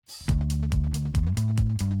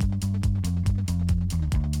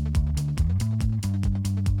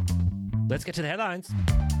Let's get to the headlines.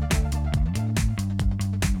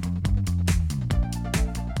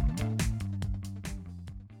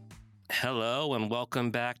 Hello and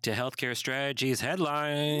welcome back to Healthcare Strategies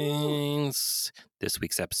Headlines. This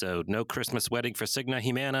week's episode, no Christmas wedding for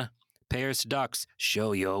Cigna-Humana. Payers to docs,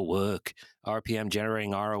 show your work. RPM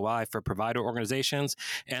generating ROI for provider organizations,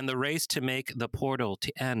 and the race to make the portal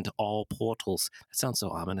to end all portals. That sounds so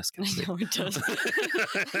ominous. I know it does.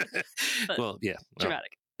 Well, yeah.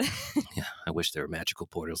 Dramatic. Yeah, I wish there were magical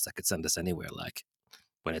portals that could send us anywhere, like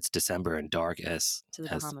when it's December and dark as... To the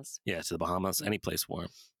Bahamas. Yeah, to the Bahamas, Yeah. any place warm.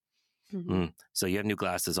 Mm-hmm. So you have new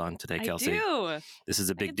glasses on today, Kelsey. I do. This is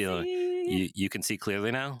a big deal. You can see clearly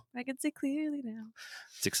now? I can see clearly now.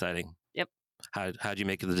 It's exciting. Yep. How'd you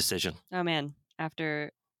make the decision? Oh, man.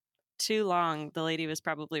 After too long, the lady was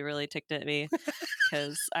probably really ticked at me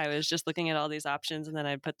because I was just looking at all these options and then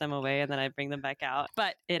I'd put them away and then I'd bring them back out.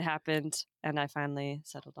 But it happened and I finally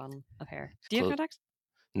settled on a pair. Do you have contacts?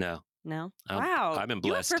 No. No? Wow. I've been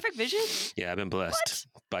blessed. You have perfect vision? Yeah, I've been blessed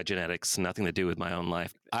by genetics. Nothing to do with my own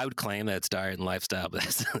life. I would claim that it's diet and lifestyle.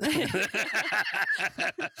 But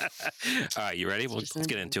all right, you ready? Let's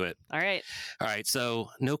get into it. All right. So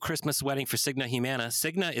no Christmas wedding for Cigna-Humana.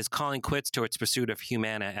 Cigna is calling quits to its pursuit of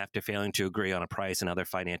Humana after failing to agree on a price and other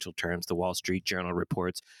financial terms, the Wall Street Journal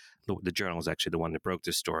reports. The Journal is actually the one that broke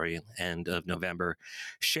this story, end of November.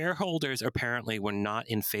 Shareholders apparently were not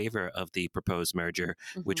in favor of the proposed merger,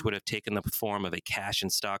 which would have taken the form of a cash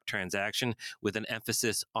and stock transaction with an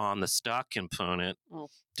emphasis on the stock component,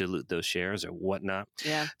 dilute those shares or whatnot.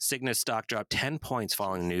 Yeah. Cigna's stock dropped 10 points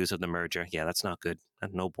following news of the merger. Yeah, that's not good.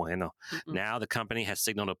 No bueno. Now the company has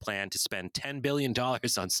signaled a plan to spend $10 billion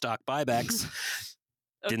on stock buybacks.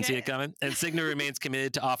 Didn't see it coming. And Cigna remains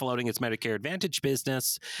committed to offloading its Medicare Advantage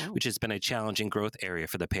business, which has been a challenging growth area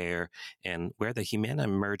for the payer and where the Humana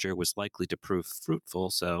merger was likely to prove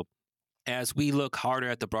fruitful. So as we look harder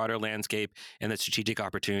at the broader landscape and the strategic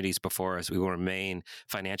opportunities before us, we will remain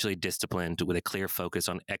financially disciplined with a clear focus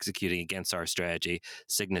on executing against our strategy.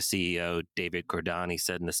 Cigna CEO David Cordani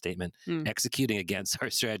said in a statement, executing against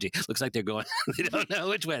our strategy. Looks like they're going, they don't know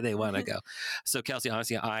which way they want to go. So Kelsey,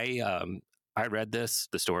 honestly, I read the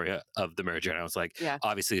story of the merger, and I was like,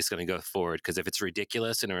 obviously it's going to go forward because if it's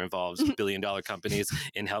ridiculous and it involves billion-dollar companies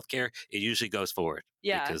in healthcare, it usually goes forward.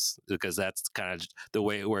 Yeah. Because that's kind of the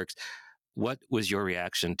way it works. What was your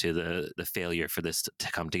reaction to the failure for this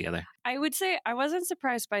to come together? I would say I wasn't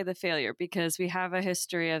surprised by the failure because we have a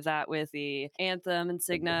history of that with the Anthem and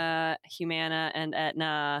Cigna, Humana, and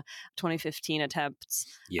Aetna 2015 attempts.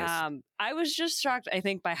 Yes. I was just shocked, I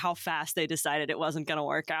think, by how fast they decided it wasn't going to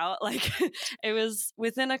work out. Like, it was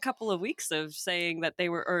within a couple of weeks of saying that they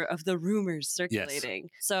were, or of the rumors circulating.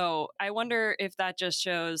 Yes. So I wonder if that just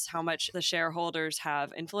shows how much the shareholders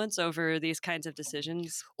have influence over these kinds of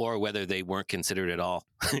decisions. Or whether they weren't considered at all.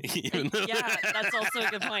 Yeah, that's also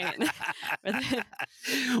a good point.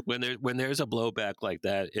 When there's a blowback like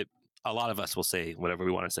that, a lot of us will say whatever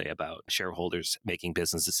we want to say about shareholders making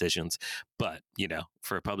business decisions, but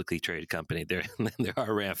for a publicly traded company, there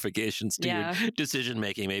are ramifications to your decision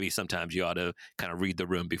making. Maybe sometimes you ought to kind of read the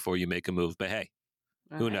room before you make a move. But hey,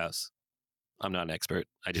 who knows? I'm not an expert.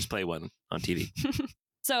 I just play one on TV.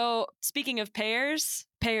 So speaking of payers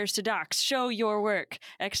to docs, show your work.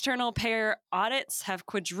 External payer audits have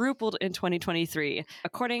quadrupled in 2023,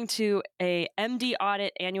 according to a MD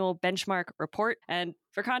Audit annual benchmark report. And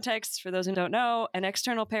for context, for those who don't know, an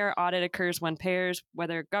external payer audit occurs when payers,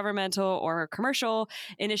 whether governmental or commercial,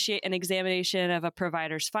 initiate an examination of a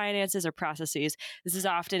provider's finances or processes. This is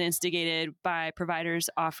often instigated by providers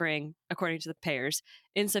offering, according to the payers,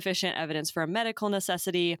 insufficient evidence for a medical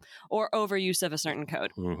necessity or overuse of a certain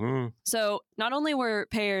code. So not only were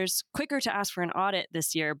payers quicker to ask for an audit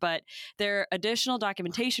this year, but their additional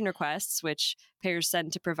documentation requests, which payers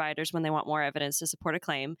send to providers when they want more evidence to support a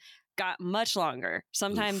claim, got much longer,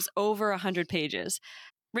 sometimes over 100 pages.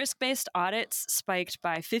 Risk-based audits spiked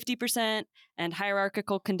by 50%, and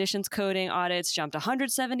hierarchical conditions coding audits jumped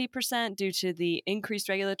 170% due to the increased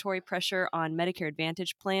regulatory pressure on Medicare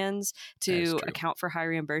Advantage plans to account for high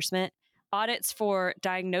reimbursement. Audits for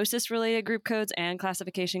diagnosis-related group codes and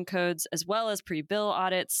classification codes, as well as pre-bill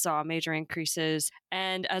audits, saw major increases.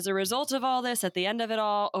 And as a result of all this, at the end of it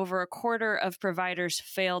all, over a quarter of providers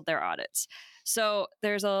failed their audits. So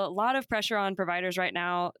there's a lot of pressure on providers right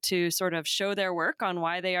now to sort of show their work on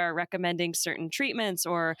why they are recommending certain treatments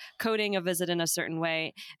or coding a visit in a certain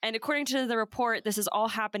way. And according to the report, this is all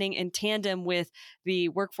happening in tandem with the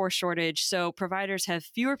workforce shortage. So providers have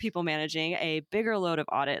fewer people managing a bigger load of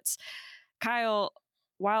audits. Kyle,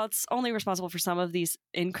 while it's only responsible for some of these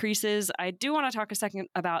increases, I do want to talk a second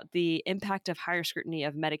about the impact of higher scrutiny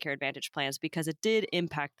of Medicare Advantage plans because it did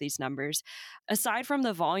impact these numbers. Aside from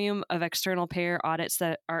the volume of external payer audits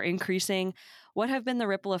that are increasing, what have been the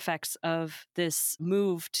ripple effects of this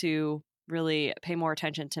move to really pay more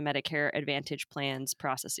attention to Medicare Advantage plans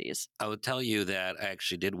processes? I would tell you that I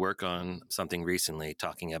actually did work on something recently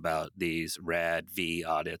talking about these RAD-V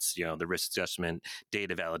audits, the risk adjustment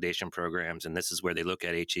data validation programs. And this is where they look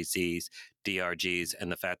at HECs, DRGs. And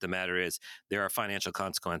the fact of the matter is there are financial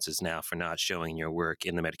consequences now for not showing your work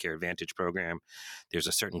in the Medicare Advantage program. There's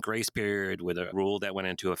a certain grace period with a rule that went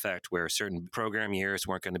into effect where certain program years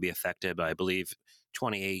weren't going to be affected. But I believe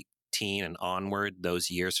 2018 and onward, those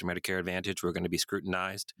years for Medicare Advantage were going to be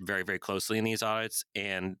scrutinized very, very closely in these audits.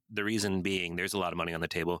 And the reason being, there's a lot of money on the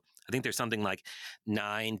table. I think there's something like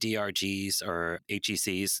 9 DRGs or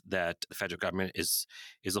HECs that the federal government is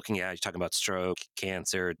looking at. You're talking about stroke,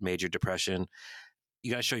 cancer, major depression.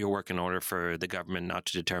 You got to show your work in order for the government not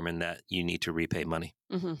to determine that you need to repay money.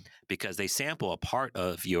 Mm-hmm. Because they sample a part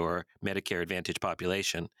of your Medicare Advantage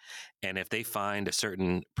population. And if they find a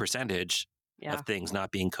certain percentage of things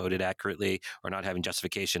not being coded accurately or not having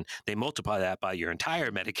justification, they multiply that by your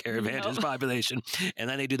entire Medicare Advantage population, and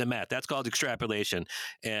then they do the math. That's called extrapolation.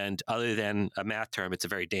 And other than a math term, it's a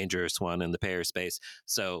very dangerous one in the payer space.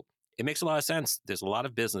 So it makes a lot of sense. There's a lot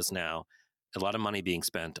of business now, a lot of money being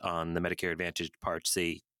spent on the Medicare Advantage Part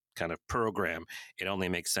C kind of program. It only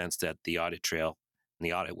makes sense that the audit trail and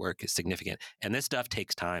the audit work is significant. And this stuff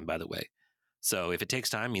takes time, by the way. So if it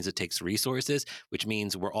takes time, it means it takes resources, which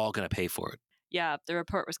means we're all going to pay for it. Yeah, the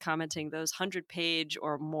report was commenting those 100-page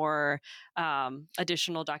or more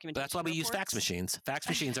additional documentation. But that's why we use fax machines. Fax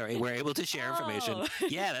machines we're able to share information.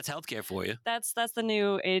 Yeah, that's healthcare for you. That's the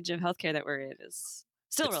new age of healthcare that we're in. Is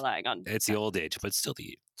still relying on. It's the old age, but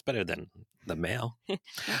it's better than the mail.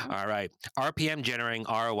 All right, RPM generating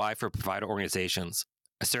ROI for provider organizations.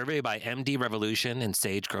 A survey by MD Revolution and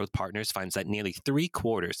Sage Growth Partners finds that nearly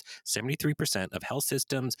 3/4, 73% of health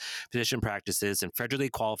systems, physician practices, and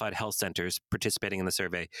federally qualified health centers participating in the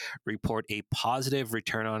survey report a positive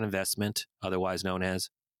return on investment, otherwise known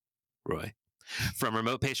as ROI, from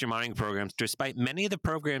remote patient monitoring programs. Despite many of the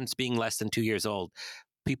programs being less than 2 years old,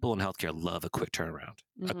 people in healthcare love a quick turnaround.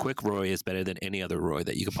 Mm-hmm. A quick ROI is better than any other ROI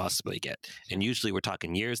that you could possibly get. And usually we're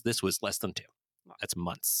talking years. This was less than 2. That's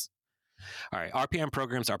months. All right, RPM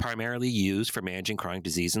programs are primarily used for managing chronic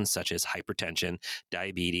diseases such as hypertension,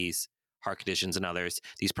 diabetes, heart conditions, and others.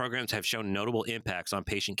 These programs have shown notable impacts on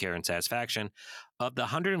patient care and satisfaction. Of the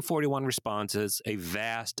 141 responses, a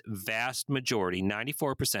vast, vast majority,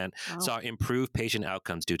 94%, saw improved patient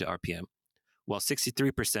outcomes due to RPM, while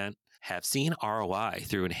 63% have seen ROI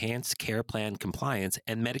through enhanced care plan compliance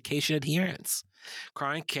and medication adherence.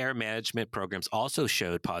 Chronic care management programs also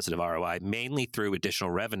showed positive ROI, mainly through additional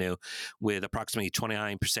revenue, with approximately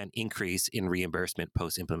 29% increase in reimbursement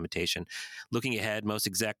post-implementation. Looking ahead, most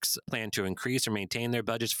execs plan to increase or maintain their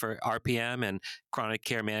budgets for RPM and chronic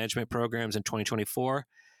care management programs in 2024.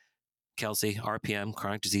 Kelsey, RPM,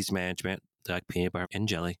 chronic disease management, like peanut butter and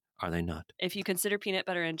jelly, are they not? If you consider peanut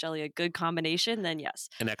butter and jelly a good combination, then yes.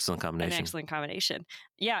 An excellent combination. An excellent combination.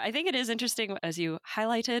 Yeah, I think it is interesting, as you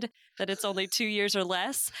highlighted, that it's only 2 years or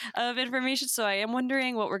less of information. So I am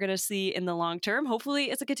wondering what we're going to see in the long term.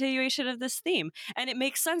 Hopefully, it's a continuation of this theme. And it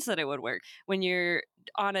makes sense that it would work when you're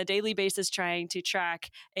on a daily basis trying to track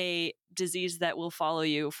a disease that will follow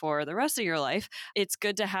you for the rest of your life. It's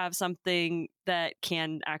good to have something that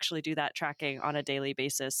can actually do that tracking on a daily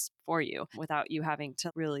basis for you without you having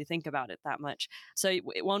to really think about it that much. So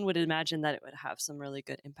one would imagine that it would have some really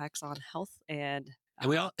good impacts on health and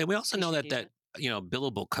we also know that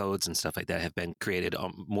billable codes and stuff like that have been created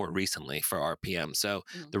more recently for RPM. So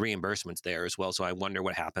the reimbursement's there as well. So I wonder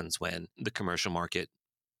what happens when the commercial market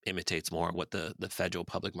imitates more what the federal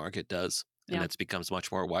public market does. And that becomes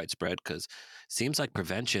much more widespread because it seems like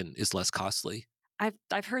prevention is less costly.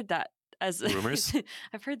 I've heard that as rumors.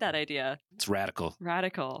 I've heard that idea. It's radical.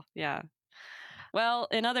 Radical, yeah. Well,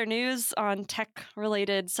 in other news on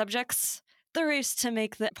tech-related subjects, the race to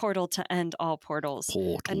make the portal to end all portals.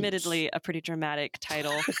 Admittedly, a pretty dramatic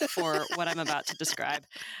title for what I'm about to describe.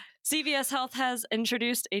 CVS Health has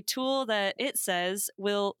introduced a tool that it says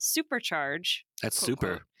will supercharge. That's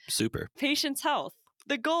quote, super. Patients' health.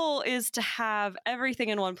 The goal is to have everything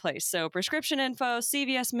in one place. So prescription info,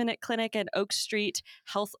 CVS Minute Clinic and Oak Street,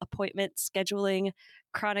 health appointment scheduling,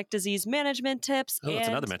 chronic disease management tips. Oh, that's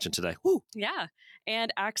another mention today. Woo! Yeah.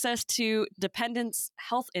 And access to dependents'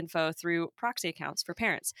 health info through proxy accounts for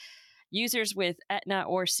parents. Users with Aetna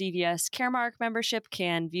or CVS Caremark membership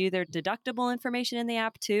can view their deductible information in the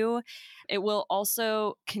app too. It will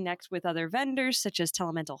also connect with other vendors such as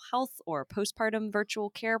telemental health or postpartum virtual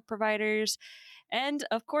care providers. And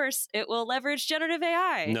of course, it will leverage generative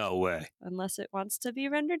AI. No way. Unless it wants to be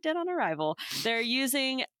rendered dead on arrival. They're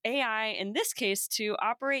using AI in this case to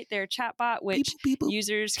operate their chatbot, which Beep, boop.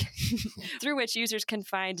 users through which users can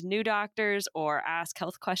find new doctors or ask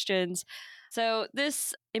health questions. So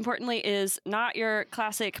this, importantly, is not your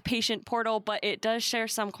classic patient portal, but it does share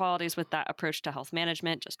some qualities with that approach to health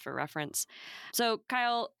management, just for reference. So,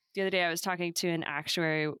 Kyle, the other day I was talking to an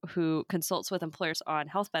actuary who consults with employers on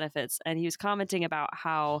health benefits, and he was commenting about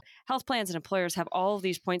how health plans and employers have all of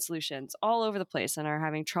these point solutions all over the place and are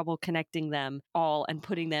having trouble connecting them all and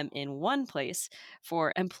putting them in one place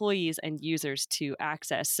for employees and users to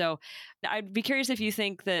access. So I'd be curious if you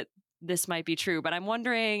think that this might be true, but I'm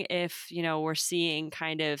wondering if, we're seeing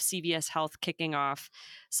kind of CVS Health kicking off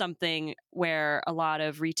something where a lot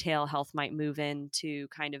of retail health might move in to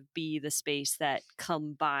kind of be the space that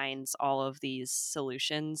combines all of these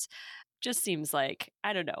solutions. Just seems like,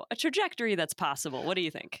 I don't know, a trajectory that's possible. What do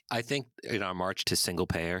you think? I think in our march to single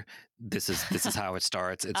payer, this is how it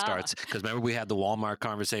starts. It starts because remember we had the Walmart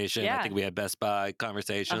conversation. Yeah. I think we had Best Buy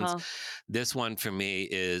conversations. Uh-huh. This one for me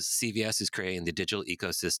is CVS is creating the digital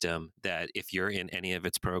ecosystem that if you're in any of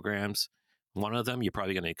its programs, one of them, you're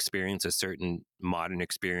probably going to experience a certain modern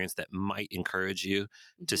experience that might encourage you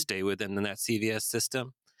to stay within that CVS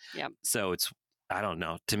system. Yeah. So I don't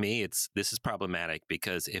know. To me, this is problematic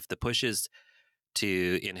because if the push is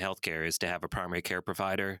in healthcare is to have a primary care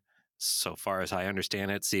provider, so far as I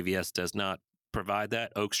understand it, CVS does not provide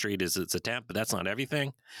that. Oak Street is its attempt, but that's not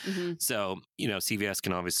everything. Mm-hmm. So, CVS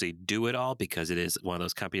can obviously do it all because it is one of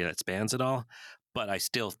those companies that spans it all. But I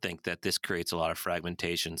still think that this creates a lot of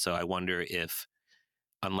fragmentation. So I wonder if,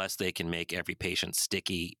 unless they can make every patient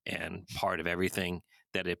sticky and part of everything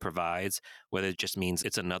that it provides, whether it just means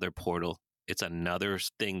it's another portal. It's another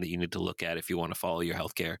thing that you need to look at if you want to follow your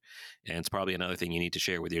healthcare. And it's probably another thing you need to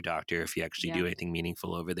share with your doctor if you actually do anything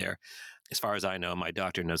meaningful over there. As far as I know, my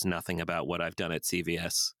doctor knows nothing about what I've done at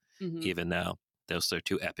CVS, even though those are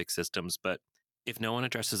two epic systems. But if no one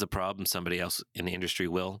addresses a problem, somebody else in the industry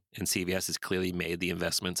will. And CVS has clearly made the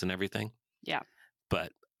investments and everything. Yeah.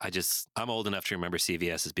 But I'm old enough to remember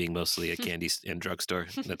CVS as being mostly a candy and drugstore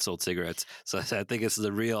that sold cigarettes. So I think this is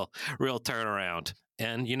a real turnaround.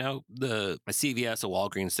 And, the CVS or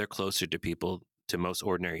Walgreens, they're closer to people, to most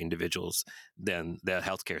ordinary individuals than the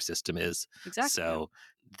healthcare system is. Exactly. So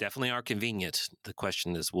definitely are convenient. The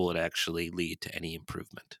question is, will it actually lead to any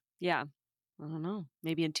improvement? Yeah. I don't know.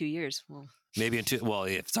 Maybe in 2 years. Maybe if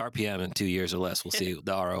it's RPM in 2 years or less, we'll see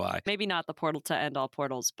the ROI. Maybe not the portal to end all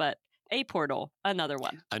portals, but a portal, another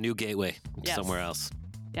one. A new gateway somewhere else.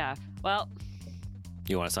 Yeah. Well,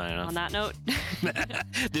 you want to sign off? On that note,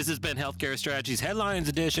 this has been Healthcare Strategies Headlines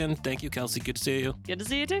Edition. Thank you, Kelsey. Good to see you. Good to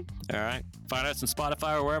see you too. All right. Find us on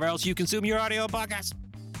Spotify or wherever else you consume your audio podcast.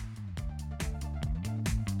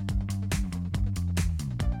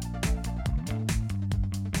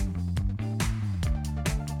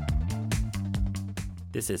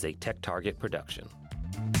 This is a Tech Target production.